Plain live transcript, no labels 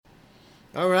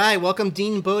All right, welcome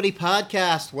Dean Bodie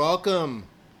podcast. Welcome.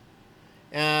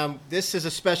 This is a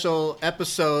special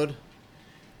episode.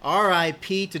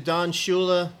 R.I.P. to Don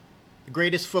Shula, the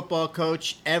greatest football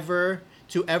coach ever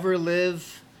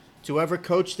live, to ever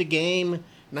coach the game.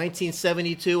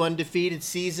 1972 undefeated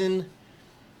season.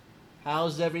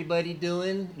 How's everybody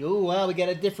doing? Oh wow, we got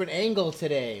a different angle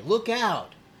today. Look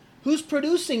out! Who's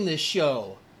producing this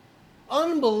show?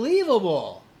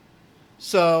 Unbelievable.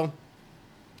 So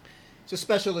it's a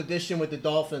special edition with the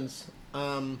Dolphins.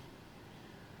 Wow.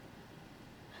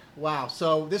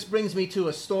 So this brings me to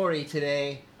a story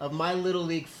today of my Little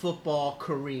League football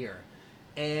career.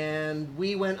 And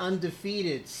we went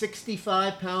undefeated.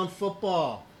 65-pound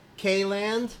football.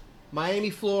 K-Land, Miami,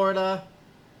 Florida.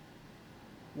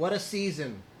 What a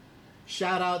season.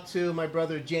 Shout out to my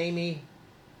brother Jamie,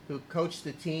 who coached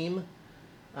the team.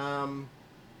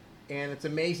 And it's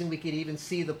amazing we could even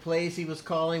see the plays he was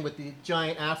calling with the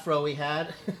giant afro he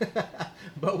had.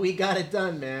 But we got it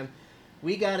done, man.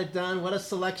 We got it done. What a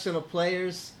selection of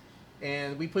players.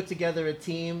 And we put together a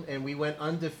team and we went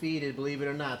undefeated, believe it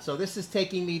or not. So this is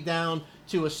taking me down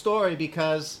to a story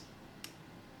because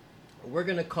we're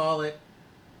going to call it,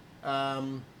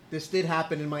 this did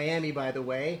happen in Miami, by the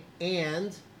way.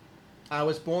 And I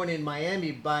was born in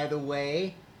Miami, by the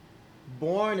way.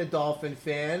 Born a Dolphin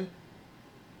fan.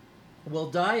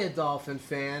 Will die a Dolphin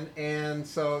fan, and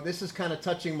so this is kind of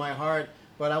touching my heart,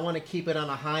 but I want to keep it on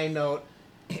a high note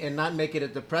and not make it a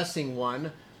depressing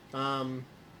one. Don,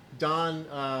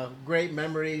 great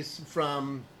memories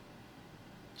from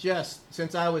just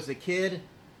since I was a kid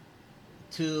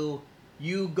to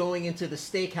you going into the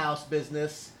steakhouse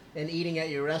business and eating at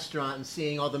your restaurant and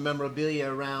seeing all the memorabilia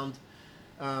around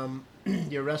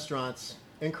your restaurants.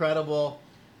 Incredible.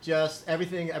 Just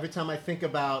everything, every time I think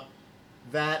about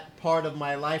that part of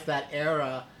my life, that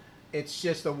era, it's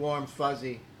just a warm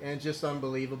fuzzy and just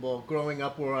unbelievable. Growing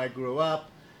up where I grew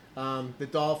up, the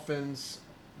Dolphins,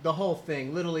 the whole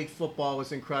thing, Little League football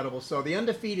was incredible. So the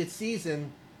undefeated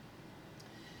season,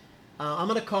 I'm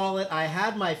going to call it, I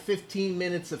had my 15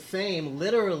 minutes of fame,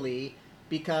 literally,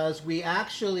 because we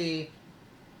actually,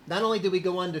 not only did we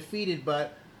go undefeated,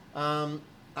 but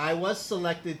I was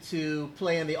selected to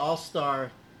play in the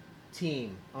All-Star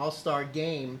team, All-Star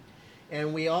game.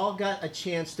 And we all got a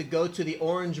chance to go to the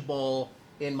Orange Bowl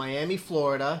in Miami,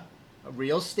 Florida, a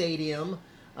real stadium,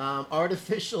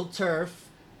 artificial turf,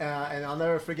 and I'll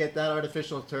never forget that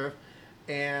artificial turf.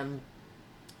 And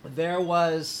there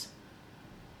was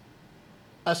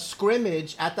a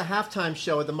scrimmage at the halftime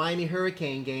show at the Miami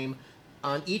Hurricane game.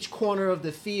 On each corner of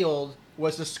the field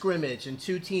was a scrimmage, and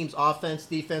two teams, offense,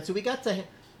 defense. So we got to,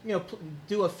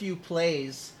 do a few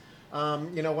plays.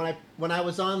 When I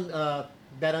was on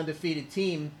that undefeated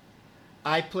team,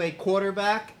 I played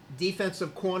quarterback,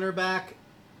 defensive cornerback,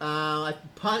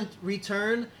 punt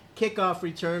return, kickoff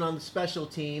return on the special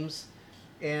teams,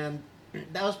 and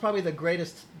that was probably had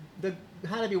to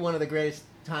be one of the greatest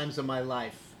times of my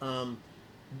life,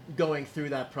 going through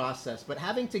that process. But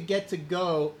having to get to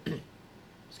go,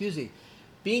 excuse me,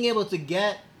 being able to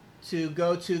get to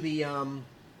go to the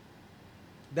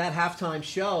that halftime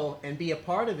show and be a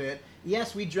part of it.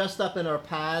 Yes, we dressed up in our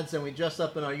pads and we dressed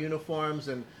up in our uniforms,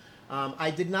 and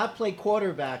I did not play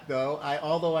quarterback though.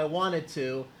 Although I wanted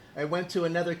to. I went to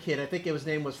another kid. I think his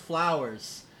name was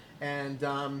Flowers, and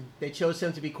they chose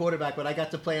him to be quarterback. But I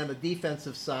got to play on the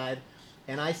defensive side,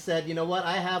 and I said, you know what?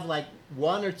 I have like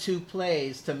one or two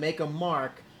plays to make a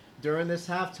mark during this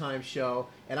halftime show,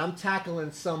 and I'm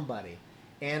tackling somebody,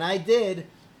 and I did.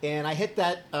 And I hit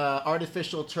that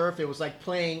artificial turf. It was like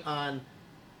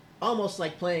almost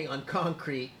like playing on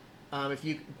concrete. If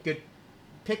you could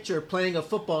picture playing a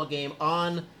football game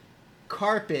on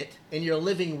carpet in your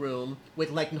living room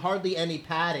with like hardly any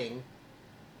padding,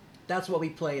 that's what we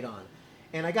played on.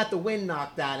 And I got the wind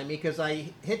knocked out of me because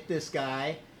I hit this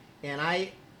guy, and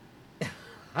I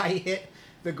hit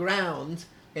the ground,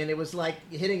 and it was like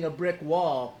hitting a brick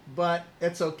wall, but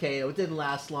it's okay. It didn't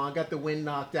last long. Got the wind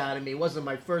knocked out of me. It wasn't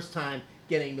my first time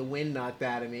getting the wind knocked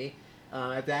out of me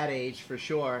at that age, for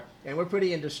sure. And we're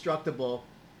pretty indestructible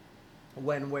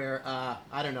when we're,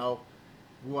 I don't know,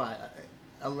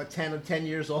 10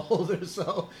 years old or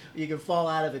so. You can fall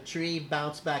out of a tree,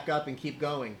 bounce back up, and keep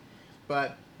going.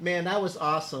 But, man, that was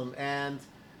awesome. And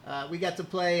we got to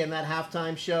play in that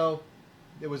halftime show.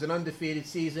 It was an undefeated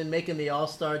season, making the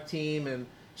All-Star team, and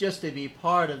just to be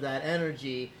part of that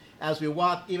energy as we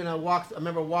walked. I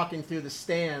remember walking through the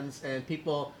stands and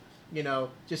people,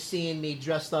 just seeing me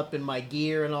dressed up in my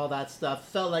gear and all that stuff.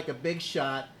 Felt like a big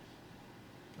shot.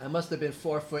 I must have been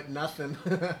 4 foot nothing,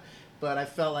 but I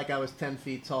felt like I was 10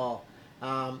 feet tall.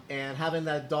 and having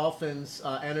that Dolphins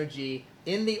energy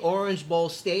in the Orange Bowl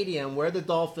Stadium where the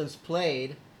Dolphins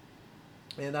played,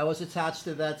 and I was attached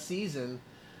to that season.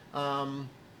 Man,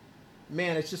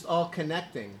 it's just all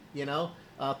connecting, you know.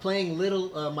 Playing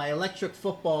my electric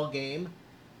football game.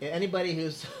 Anybody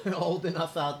who's old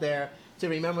enough out there to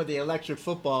remember the electric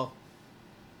football,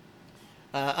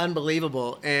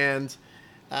 unbelievable. And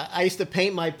I used to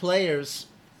paint my players.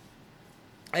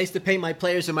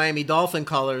 In Miami Dolphin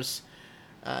colors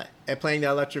at playing the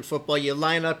electric football. You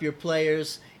line up your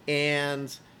players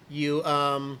and you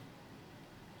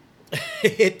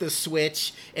hit the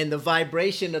switch, and the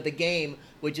vibration of the game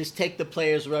would just take the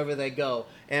players wherever they go.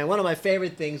 And one of my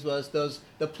favorite things was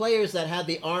the players that had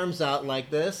the arms out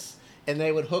like this, and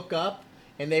they would hook up,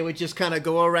 and they would just kind of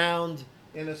go around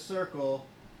in a circle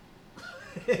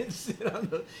and sit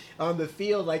on the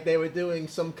field like they were doing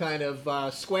some kind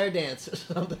of square dance or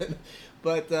something.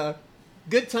 But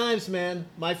good times, man.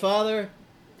 My father,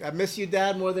 I miss you,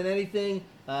 Dad, more than anything.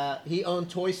 He owned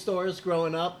toy stores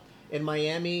growing up in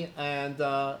Miami, and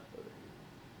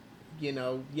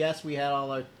yes, we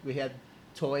had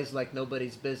toys like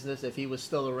nobody's business. If he was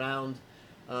still around,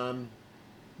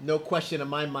 no question in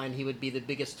my mind, he would be the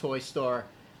biggest toy store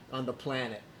on the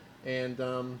planet. And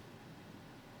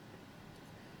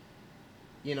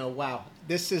wow,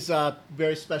 this is a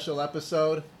very special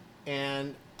episode,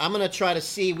 and I'm gonna try to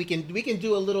see we can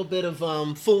do a little bit of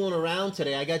fooling around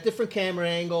today. I got different camera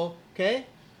angle, okay?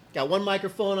 Got one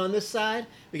microphone on this side.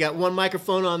 We got one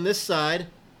microphone on this side,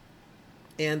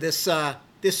 and this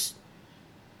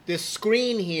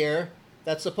screen here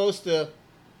that's supposed to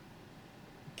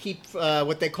keep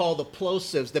what they call the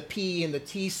plosives, the P and the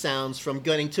T sounds from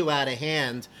getting too out of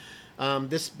hand.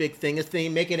 This big thing, if they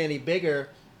make it any bigger,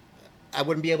 I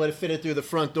wouldn't be able to fit it through the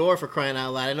front door, for crying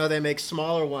out loud. I know they make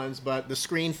smaller ones, but the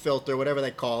screen filter, whatever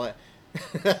they call it,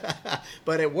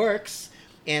 but it works.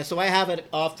 And so I have it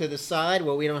off to the side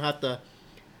where we don't have to,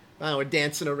 we're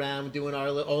dancing around, doing our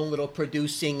own little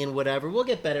producing and whatever. We'll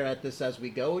get better at this as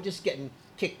we go. We're just getting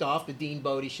kicked off, the Dean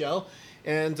Bodie Show.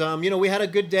 And, we had a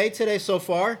good day today so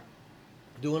far.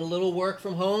 Doing a little work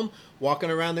from home,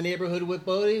 walking around the neighborhood with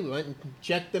Bodie. We went and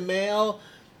checked the mail.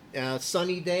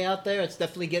 Sunny day out there. It's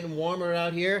definitely getting warmer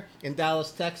out here in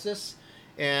Dallas, Texas.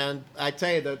 And I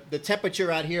tell you, the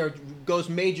temperature out here goes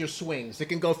major swings. It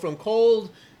can go from cold,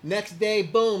 next day,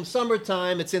 boom,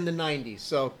 summertime, it's in the 90s.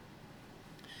 So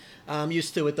I'm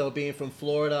used to it, though, being from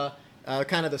Florida.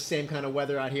 Kind of the same kind of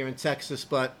weather out here in Texas,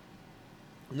 but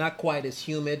not quite as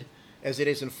humid as it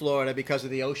is in Florida because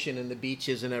of the ocean and the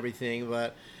beaches and everything.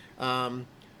 But,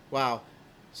 wow.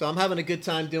 So I'm having a good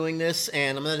time doing this,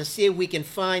 and I'm going to see if we can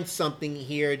find something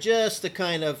here just to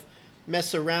kind of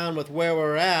mess around with where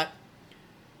we're at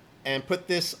and put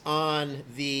this on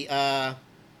the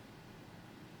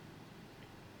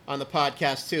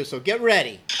podcast too. So get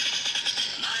ready.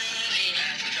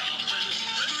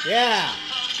 Yeah.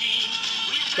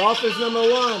 Dolphins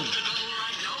 #1.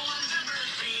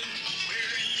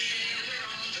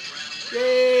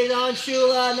 Yay, Don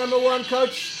Shula, #1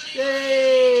 coach.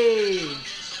 Yay.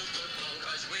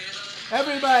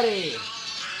 Everybody.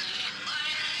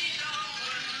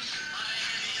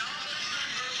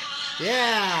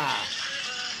 Yeah.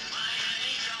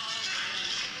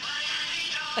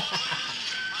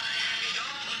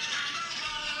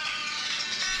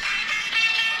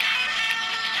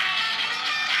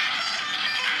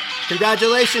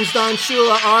 Congratulations, Don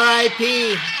Shula,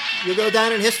 R.I.P. You'll go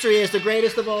down in history as the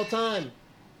greatest of all time.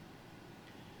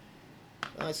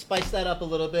 Spice that up a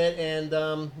little bit, and,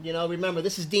 remember,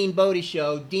 this is Dean Bodie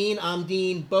Show. Dean, I'm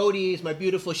Dean. Bodie is my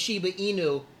beautiful Shiba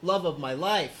Inu, love of my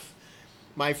life.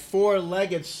 My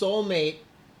four-legged soulmate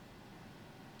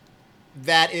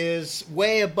that is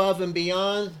way above and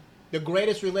beyond the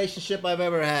greatest relationship I've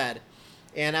ever had.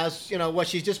 And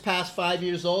she's just past 5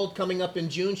 years old. Coming up in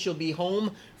June, she'll be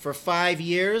home for 5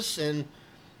 years, and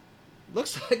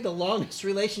looks like the longest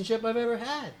relationship I've ever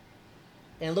had.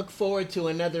 And look forward to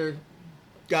another,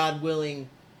 God willing,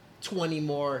 20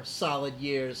 more solid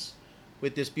years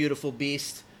with this beautiful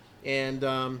beast.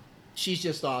 And she's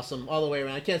just awesome all the way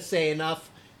around. I can't say enough,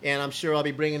 and I'm sure I'll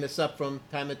be bringing this up from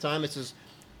time to time. This is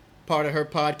part of her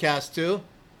podcast, too.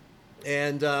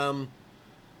 And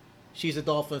she's a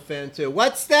Dolphin fan, too.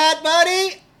 What's that,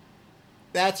 buddy?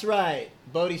 That's right.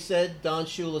 Bodie said Don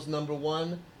Shula's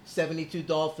 #1, 72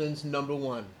 Dolphins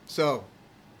 #1. So,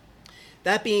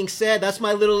 that being said, that's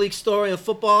my Little League story in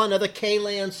football. Another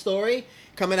K-Land story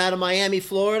coming out of Miami,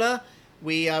 Florida.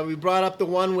 We brought up the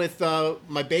one with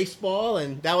my baseball,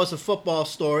 and that was a football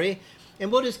story.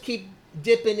 And we'll just keep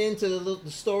dipping into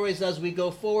the stories as we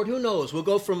go forward. Who knows? We'll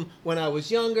go from when I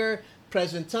was younger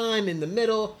present time, in the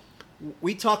middle.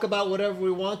 We talk about whatever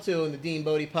we want to in the Dean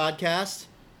Bodie podcast.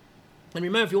 And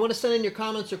remember, if you want to send in your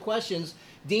comments or questions,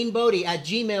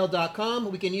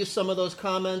 deanbodie@gmail.com. We can use some of those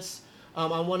comments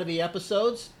on one of the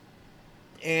episodes.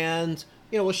 And,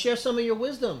 we'll share some of your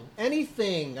wisdom.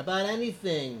 Anything, about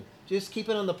anything. Just keep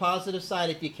it on the positive side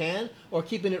if you can, or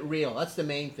keeping it real. That's the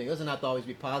main thing. It doesn't have to always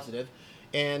be positive.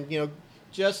 And,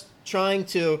 just trying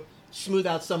to smooth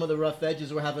out some of the rough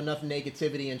edges. We have enough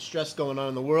negativity and stress going on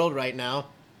in the world right now.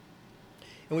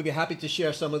 And we'd be happy to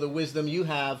share some of the wisdom you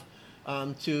have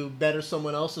to better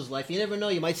someone else's life. You never know.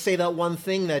 You might say that one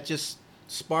thing that just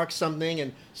sparks something,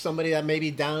 and somebody that may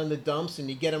be down in the dumps, and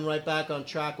you get them right back on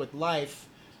track with life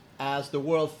as the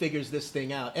world figures this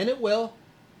thing out. And it will.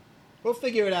 We'll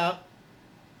figure it out.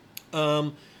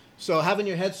 So having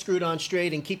your head screwed on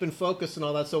straight and keeping focus and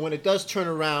all that, so when it does turn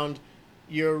around,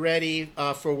 you're ready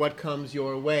for what comes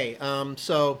your way.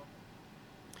 So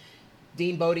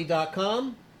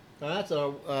deanbodie.com.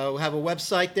 So we have a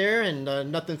website there, and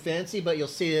nothing fancy, but you'll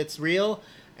see it's real.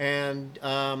 And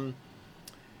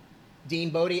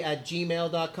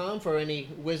deanbodie@gmail.com for any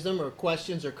wisdom or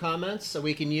questions or comments that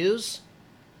we can use.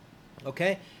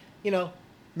 Okay?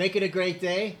 Make it a great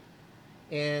day.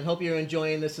 And hope you're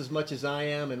enjoying this as much as I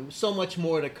am. And so much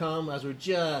more to come as we're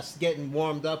just getting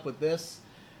warmed up with this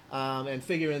and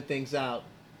figuring things out.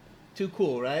 Too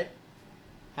cool, right?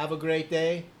 Have a great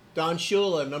day. Don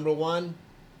Shula, number one.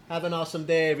 Have an awesome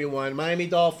day, everyone. Miami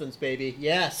Dolphins, baby.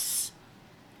 Yes.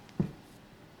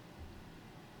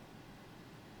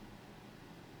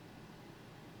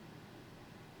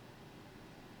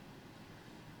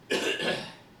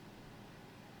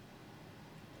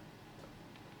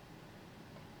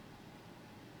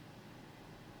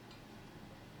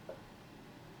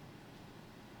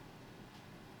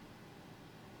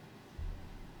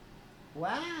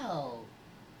 Wow.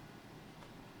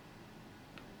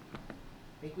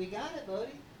 Think we got it,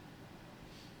 buddy. I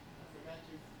forgot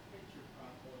your picture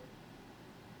prop, though.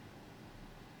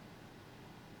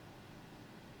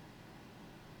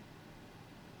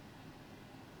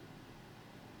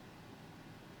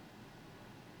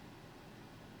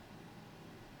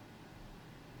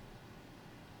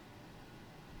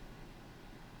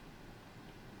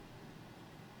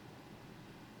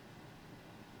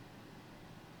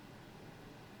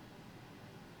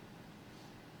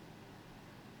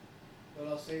 But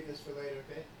I'll save this for later,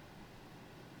 okay?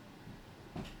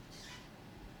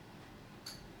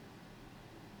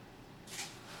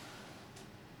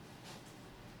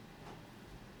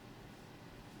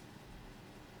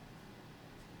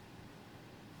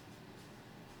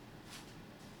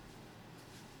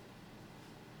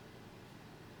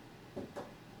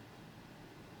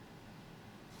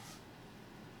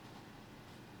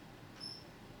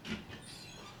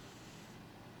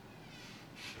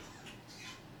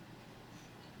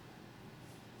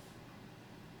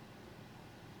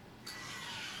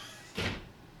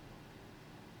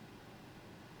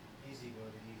 Easy,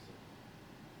 buddy, easy.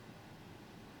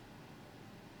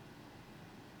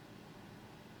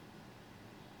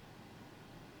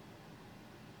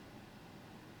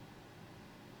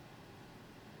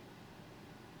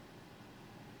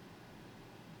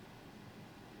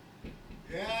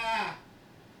 Yeah.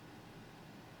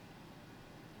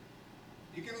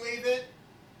 You can leave it.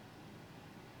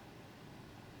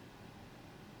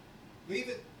 Leave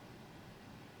it.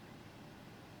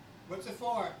 What's it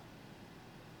for?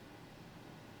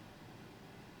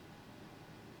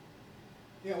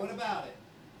 Yeah, what about it?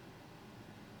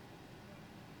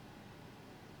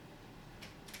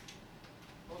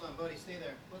 Hold on, buddy, stay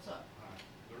there. What's up?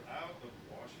 They're out of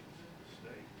Washington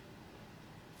State.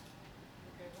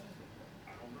 Okay, what is it?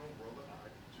 I don't know, brother.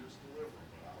 I just delivered them,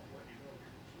 but I'll let you know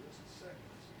here in just a second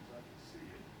as soon as I can see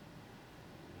it.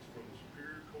 It's from the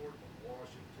Superior Court of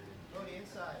Washington. Bodie,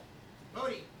 inside.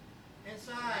 Bodie,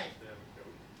 inside.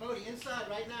 Bodie, inside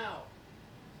right now.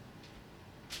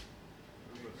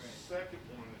 There's a second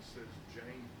one that says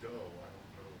Jane Doe. I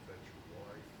don't know if that's your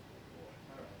wife or what.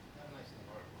 All right, have a nice day.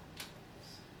 All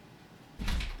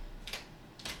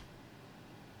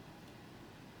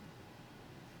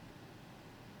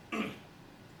right.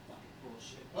 Fucking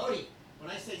bullshit. Bodie, when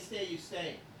I say stay, you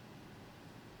stay.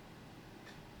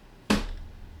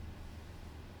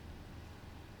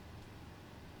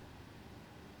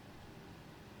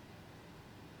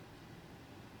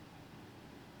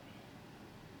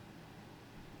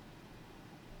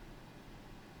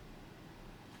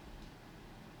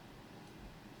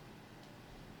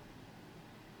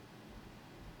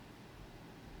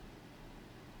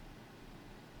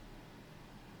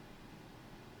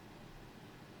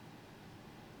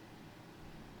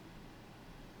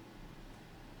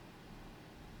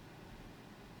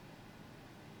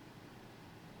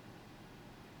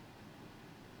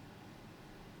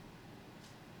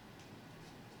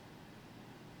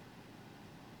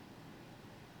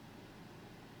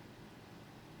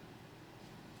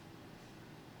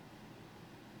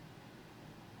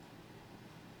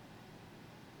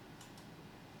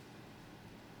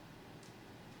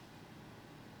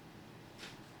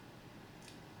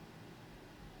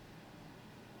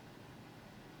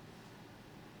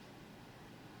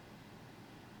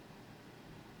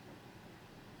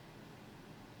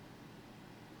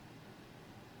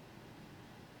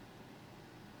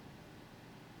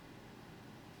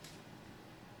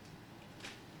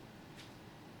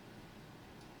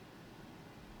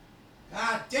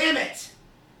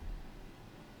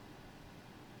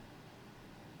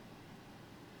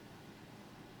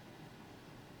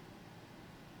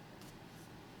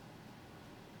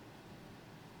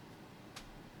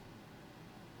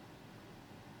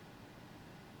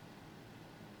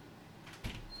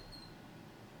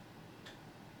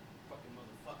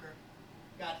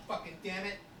 damn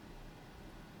it.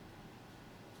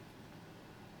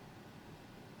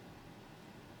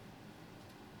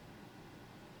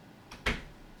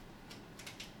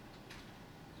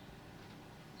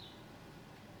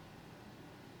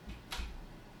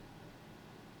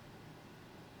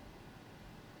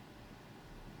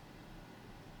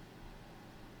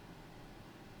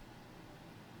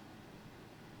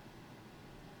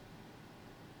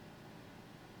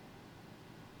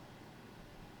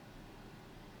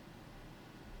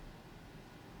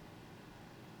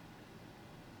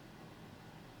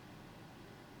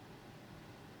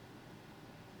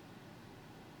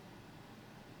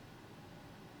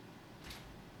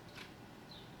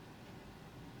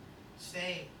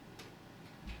 Stay.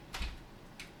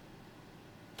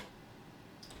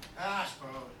 Gosh, bro.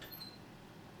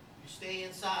 You stay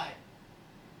inside.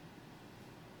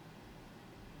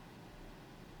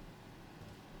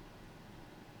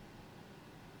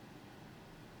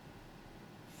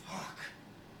 Fuck.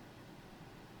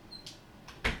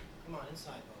 Come on,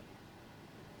 inside, bro.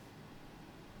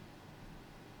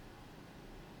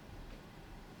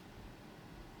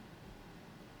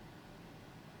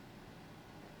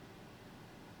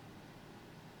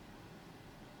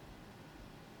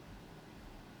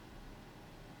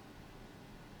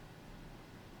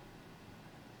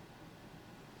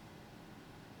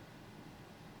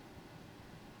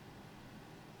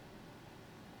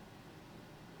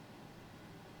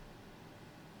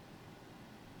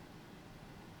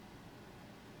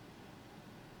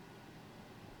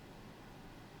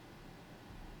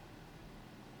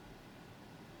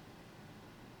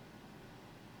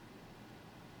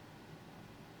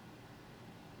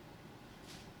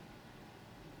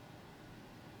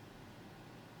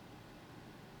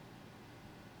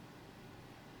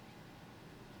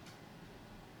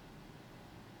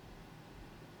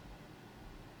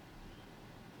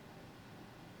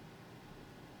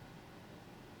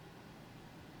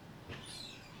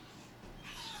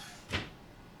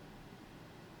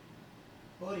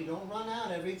 Bodie, don't run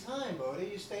out every time,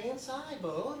 Bodie. You stay inside,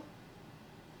 Bodie.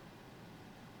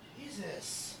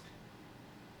 Jesus.